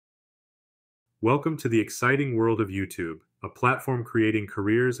Welcome to the exciting world of YouTube, a platform creating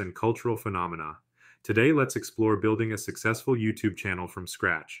careers and cultural phenomena. Today, let's explore building a successful YouTube channel from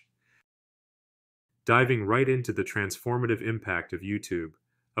scratch. Diving right into the transformative impact of YouTube,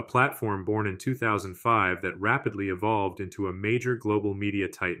 a platform born in 2005 that rapidly evolved into a major global media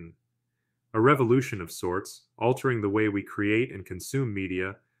titan. A revolution of sorts, altering the way we create and consume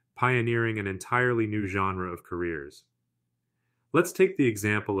media, pioneering an entirely new genre of careers. Let's take the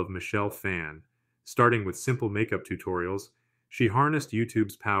example of Michelle Phan. Starting with simple makeup tutorials, she harnessed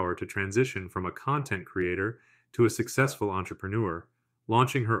YouTube's power to transition from a content creator to a successful entrepreneur,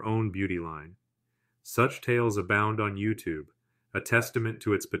 launching her own beauty line. Such tales abound on YouTube, a testament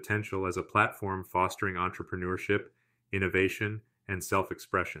to its potential as a platform fostering entrepreneurship, innovation, and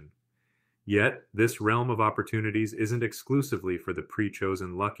self-expression. Yet, this realm of opportunities isn't exclusively for the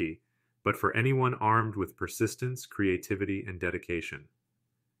pre-chosen lucky, but for anyone armed with persistence, creativity, and dedication.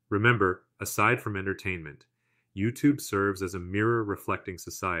 Remember, aside from entertainment, YouTube serves as a mirror reflecting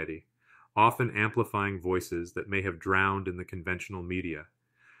society, often amplifying voices that may have drowned in the conventional media,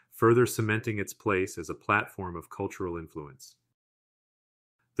 further cementing its place as a platform of cultural influence.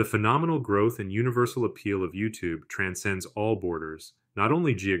 The phenomenal growth and universal appeal of YouTube transcends all borders, not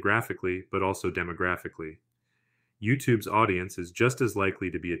only geographically, but also demographically. YouTube's audience is just as likely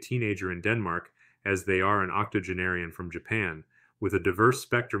to be a teenager in Denmark as they are an octogenarian from Japan, with a diverse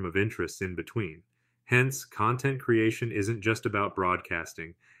spectrum of interests in between. Hence, content creation isn't just about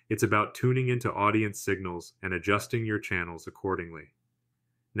broadcasting, it's about tuning into audience signals and adjusting your channels accordingly.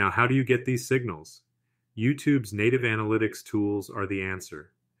 Now, how do you get these signals? YouTube's native analytics tools are the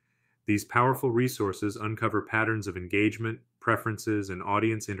answer. These powerful resources uncover patterns of engagement, preferences, and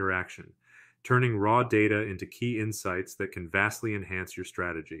audience interaction, turning raw data into key insights that can vastly enhance your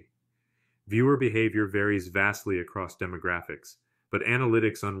strategy. Viewer behavior varies vastly across demographics, but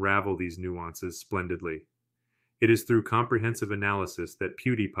analytics unravel these nuances splendidly. It is through comprehensive analysis that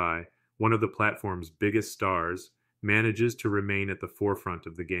PewDiePie, one of the platform's biggest stars, manages to remain at the forefront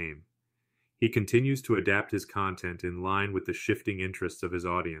of the game. He continues to adapt his content in line with the shifting interests of his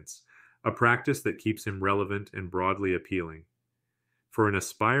audience, a practice that keeps him relevant and broadly appealing. For an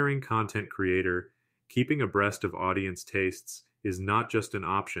aspiring content creator, keeping abreast of audience tastes is not just an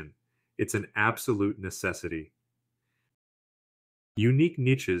option, it's an absolute necessity. Unique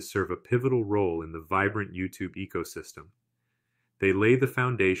niches serve a pivotal role in the vibrant YouTube ecosystem. They lay the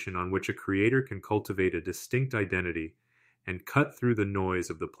foundation on which a creator can cultivate a distinct identity and cut through the noise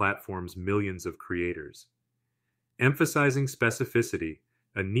of the platform's millions of creators. Emphasizing specificity,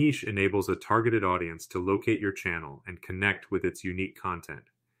 a niche enables a targeted audience to locate your channel and connect with its unique content.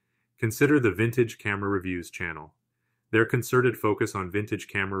 Consider the Vintage Camera Reviews channel. Their concerted focus on vintage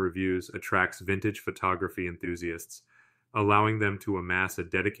camera reviews attracts vintage photography enthusiasts, allowing them to amass a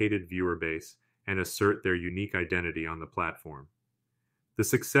dedicated viewer base and assert their unique identity on the platform. The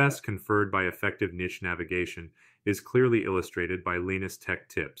success conferred by effective niche navigation is clearly illustrated by Linus Tech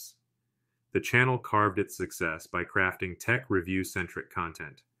Tips. The channel carved its success by crafting tech review-centric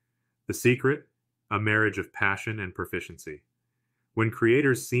content. The secret? A marriage of passion and proficiency. When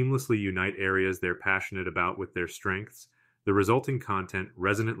creators seamlessly unite areas they're passionate about with their strengths, the resulting content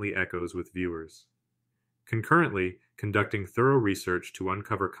resonantly echoes with viewers. Concurrently, conducting thorough research to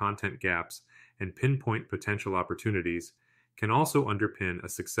uncover content gaps and pinpoint potential opportunities can also underpin a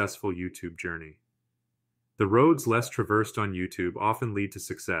successful YouTube journey. The roads less traversed on YouTube often lead to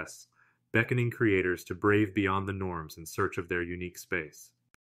success, beckoning creators to brave beyond the norms in search of their unique space.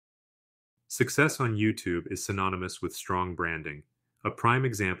 Success on YouTube is synonymous with strong branding, a prime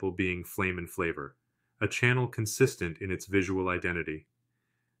example being Flame and Flavor, a channel consistent in its visual identity.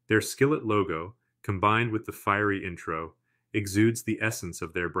 Their skillet logo, combined with the fiery intro, exudes the essence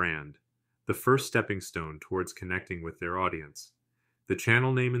of their brand, the first stepping stone towards connecting with their audience. The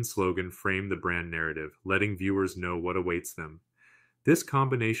channel name and slogan frame the brand narrative, letting viewers know what awaits them. This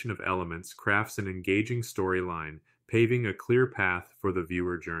combination of elements crafts an engaging storyline, paving a clear path for the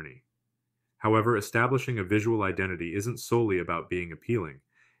viewer journey. However, establishing a visual identity isn't solely about being appealing.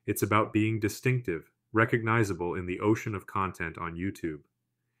 It's about being distinctive, recognizable in the ocean of content on YouTube.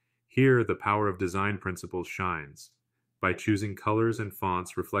 Here, the power of design principles shines. By choosing colors and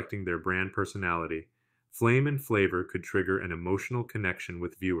fonts reflecting their brand personality, Flame and Flavor could trigger an emotional connection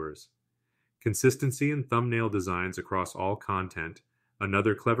with viewers. Consistency in thumbnail designs across all content,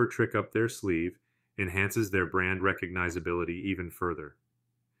 another clever trick up their sleeve, enhances their brand recognizability even further.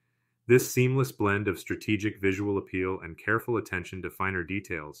 This seamless blend of strategic visual appeal and careful attention to finer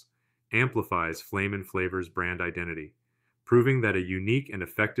details amplifies Flame and Flavor's brand identity, proving that a unique and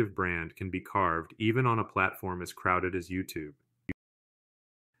effective brand can be carved even on a platform as crowded as YouTube.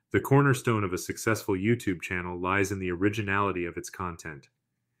 The cornerstone of a successful YouTube channel lies in the originality of its content.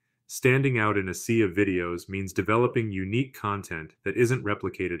 Standing out in a sea of videos means developing unique content that isn't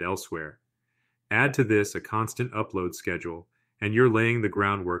replicated elsewhere. Add to this a constant upload schedule, and you're laying the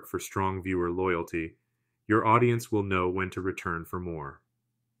groundwork for strong viewer loyalty. Your audience will know when to return for more.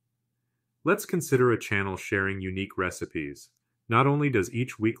 Let's consider a channel sharing unique recipes. Not only does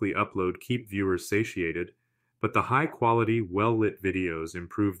each weekly upload keep viewers satiated, but the high-quality, well-lit videos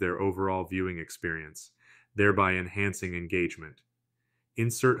improve their overall viewing experience, thereby enhancing engagement.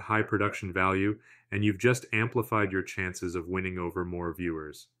 Insert high production value, and you've just amplified your chances of winning over more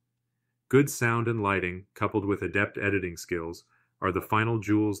viewers. Good sound and lighting, coupled with adept editing skills, are the final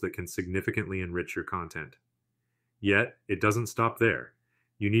jewels that can significantly enrich your content. Yet, it doesn't stop there.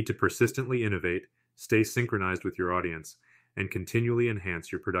 You need to persistently innovate, stay synchronized with your audience, and continually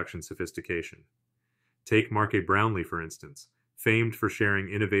enhance your production sophistication. Take Marque Brownlee, for instance, famed for sharing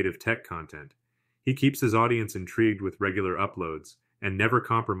innovative tech content. He keeps his audience intrigued with regular uploads and never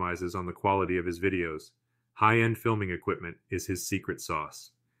compromises on the quality of his videos. High-end filming equipment is his secret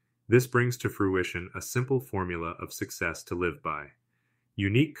sauce. This brings to fruition a simple formula of success to live by.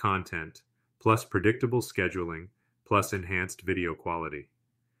 Unique content, plus predictable scheduling, plus enhanced video quality.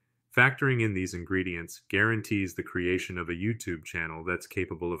 Factoring in these ingredients guarantees the creation of a YouTube channel that's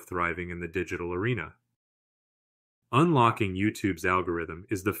capable of thriving in the digital arena. Unlocking YouTube's algorithm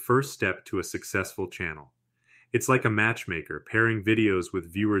is the first step to a successful channel. It's like a matchmaker pairing videos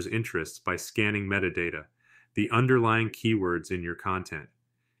with viewers' interests by scanning metadata, the underlying keywords in your content.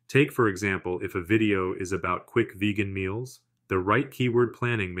 Take, for example, if a video is about quick vegan meals, the right keyword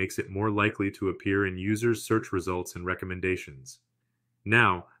planning makes it more likely to appear in users' search results and recommendations.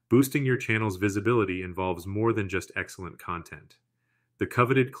 Now, boosting your channel's visibility involves more than just excellent content. The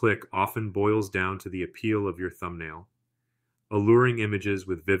coveted click often boils down to the appeal of your thumbnail. Alluring images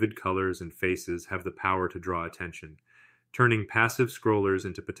with vivid colors and faces have the power to draw attention, turning passive scrollers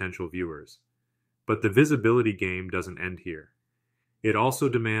into potential viewers. But the visibility game doesn't end here. It also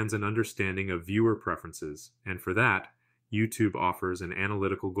demands an understanding of viewer preferences, and for that, YouTube offers an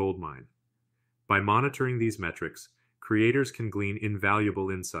analytical goldmine. By monitoring these metrics, creators can glean invaluable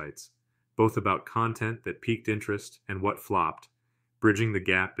insights, both about content that piqued interest and what flopped, bridging the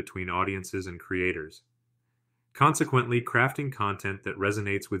gap between audiences and creators. Consequently, crafting content that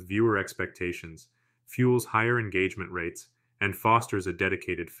resonates with viewer expectations fuels higher engagement rates and fosters a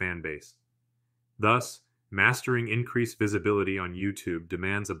dedicated fan base. Thus, mastering increased visibility on YouTube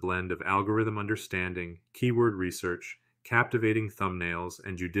demands a blend of algorithm understanding, keyword research, captivating thumbnails,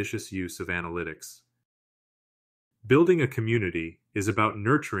 and judicious use of analytics. Building a community is about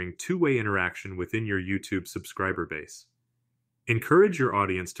nurturing two-way interaction within your YouTube subscriber base. Encourage your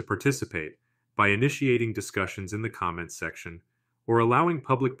audience to participate by initiating discussions in the comments section or allowing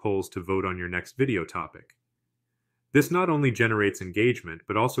public polls to vote on your next video topic. This not only generates engagement,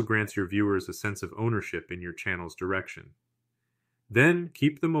 but also grants your viewers a sense of ownership in your channel's direction. Then,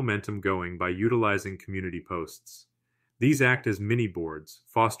 keep the momentum going by utilizing community posts. These act as mini boards,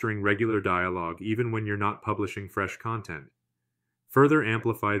 fostering regular dialogue even when you're not publishing fresh content. Further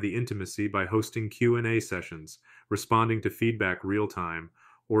amplify the intimacy by hosting Q&A sessions, responding to feedback real-time,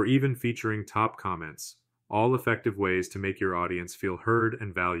 or even featuring top comments, all effective ways to make your audience feel heard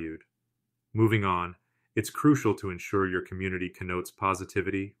and valued. Moving on, it's crucial to ensure your community connotes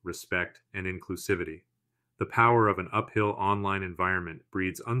positivity, respect, and inclusivity. The power of an uphill online environment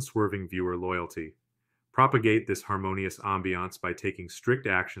breeds unswerving viewer loyalty. Propagate this harmonious ambiance by taking strict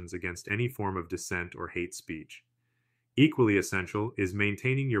actions against any form of dissent or hate speech. Equally essential is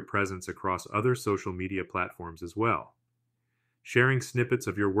maintaining your presence across other social media platforms as well. Sharing snippets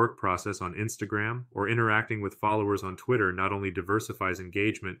of your work process on Instagram or interacting with followers on Twitter not only diversifies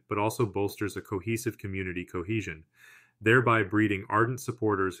engagement but also bolsters a cohesive community cohesion, thereby breeding ardent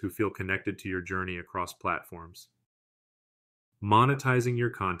supporters who feel connected to your journey across platforms. Monetizing your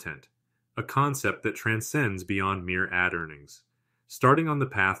content, a concept that transcends beyond mere ad earnings. Starting on the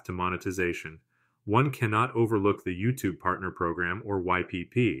path to monetization, one cannot overlook the YouTube Partner Program, or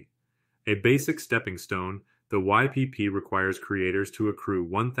YPP. A basic stepping stone, the YPP requires creators to accrue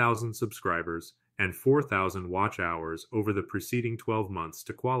 1,000 subscribers and 4,000 watch hours over the preceding 12 months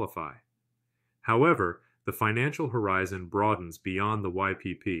to qualify. However, the financial horizon broadens beyond the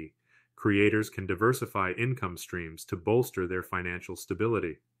YPP. Creators can diversify income streams to bolster their financial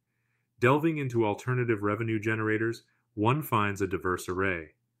stability. Delving into alternative revenue generators, one finds a diverse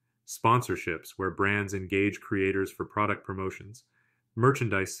array. Sponsorships, where brands engage creators for product promotions,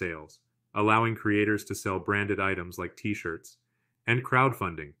 merchandise sales, allowing creators to sell branded items like t-shirts, and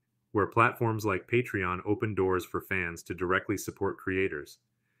crowdfunding, where platforms like Patreon open doors for fans to directly support creators.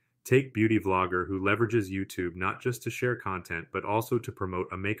 Take beauty vlogger who leverages YouTube not just to share content but also to promote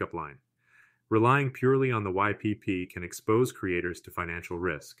a makeup line. Relying purely on the YPP can expose creators to financial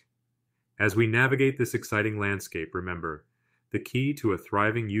risk. As we navigate this exciting landscape, remember, the key to a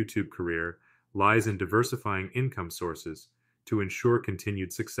thriving YouTube career lies in diversifying income sources to ensure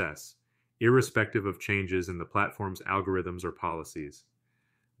continued success, irrespective of changes in the platform's algorithms or policies.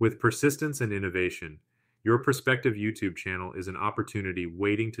 With persistence and innovation, your prospective YouTube channel is an opportunity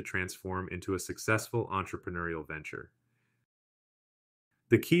waiting to transform into a successful entrepreneurial venture.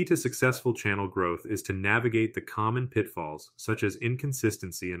 The key to successful channel growth is to navigate the common pitfalls, such as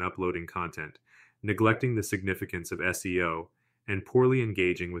inconsistency in uploading content, neglecting the significance of SEO, and poorly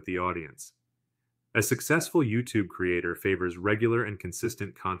engaging with the audience. A successful YouTube creator favors regular and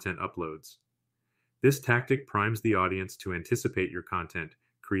consistent content uploads. This tactic primes the audience to anticipate your content,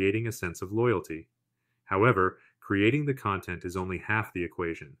 creating a sense of loyalty. However, creating the content is only half the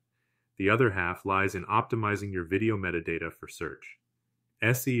equation. The other half lies in optimizing your video metadata for search.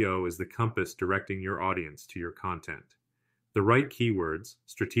 SEO is the compass directing your audience to your content. The right keywords,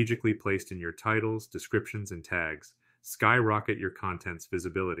 strategically placed in your titles, descriptions, and tags, skyrocket your content's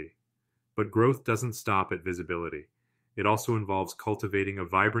visibility. But growth doesn't stop at visibility. It also involves cultivating a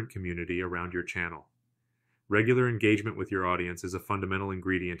vibrant community around your channel. Regular engagement with your audience is a fundamental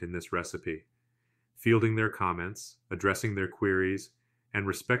ingredient in this recipe. Fielding their comments, addressing their queries, and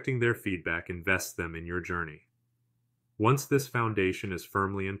respecting their feedback invests them in your journey. Once this foundation is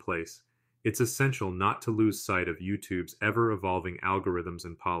firmly in place, it's essential not to lose sight of YouTube's ever-evolving algorithms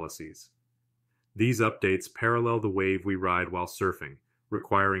and policies. These updates parallel the wave we ride while surfing,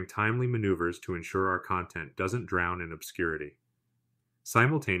 requiring timely maneuvers to ensure our content doesn't drown in obscurity.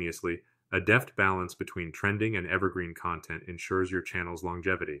 Simultaneously, a deft balance between trending and evergreen content ensures your channel's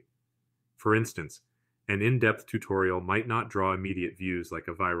longevity. For instance, an in-depth tutorial might not draw immediate views like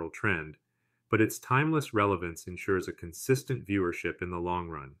a viral trend, but its timeless relevance ensures a consistent viewership in the long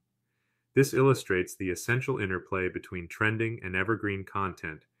run. This illustrates the essential interplay between trending and evergreen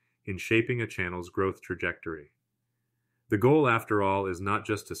content in shaping a channel's growth trajectory. The goal, after all, is not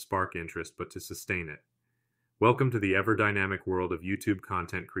just to spark interest, but to sustain it. Welcome to the ever-dynamic world of YouTube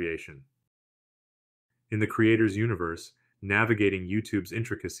content creation. In the creator's universe, navigating YouTube's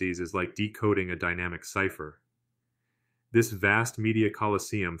intricacies is like decoding a dynamic cipher. This vast media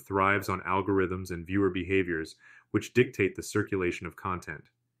coliseum thrives on algorithms and viewer behaviors which dictate the circulation of content.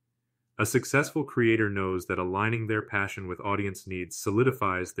 A successful creator knows that aligning their passion with audience needs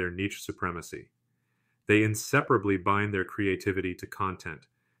solidifies their niche supremacy. They inseparably bind their creativity to content,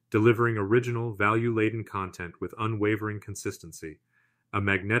 delivering original, value-laden content with unwavering consistency, a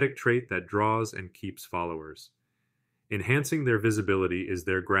magnetic trait that draws and keeps followers. Enhancing their visibility is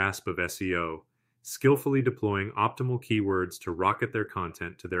their grasp of SEO, skillfully deploying optimal keywords to rocket their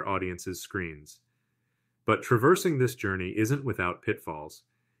content to their audience's screens. But traversing this journey isn't without pitfalls.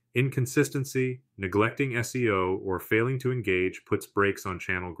 Inconsistency, neglecting SEO, or failing to engage puts brakes on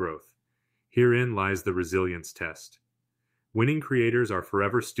channel growth. Herein lies the resilience test. Winning creators are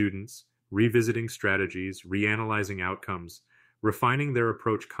forever students, revisiting strategies, reanalyzing outcomes, refining their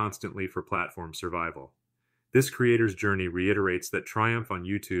approach constantly for platform survival. This creator's journey reiterates that triumph on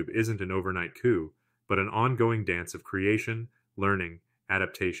YouTube isn't an overnight coup, but an ongoing dance of creation, learning,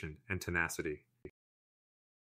 adaptation, and tenacity.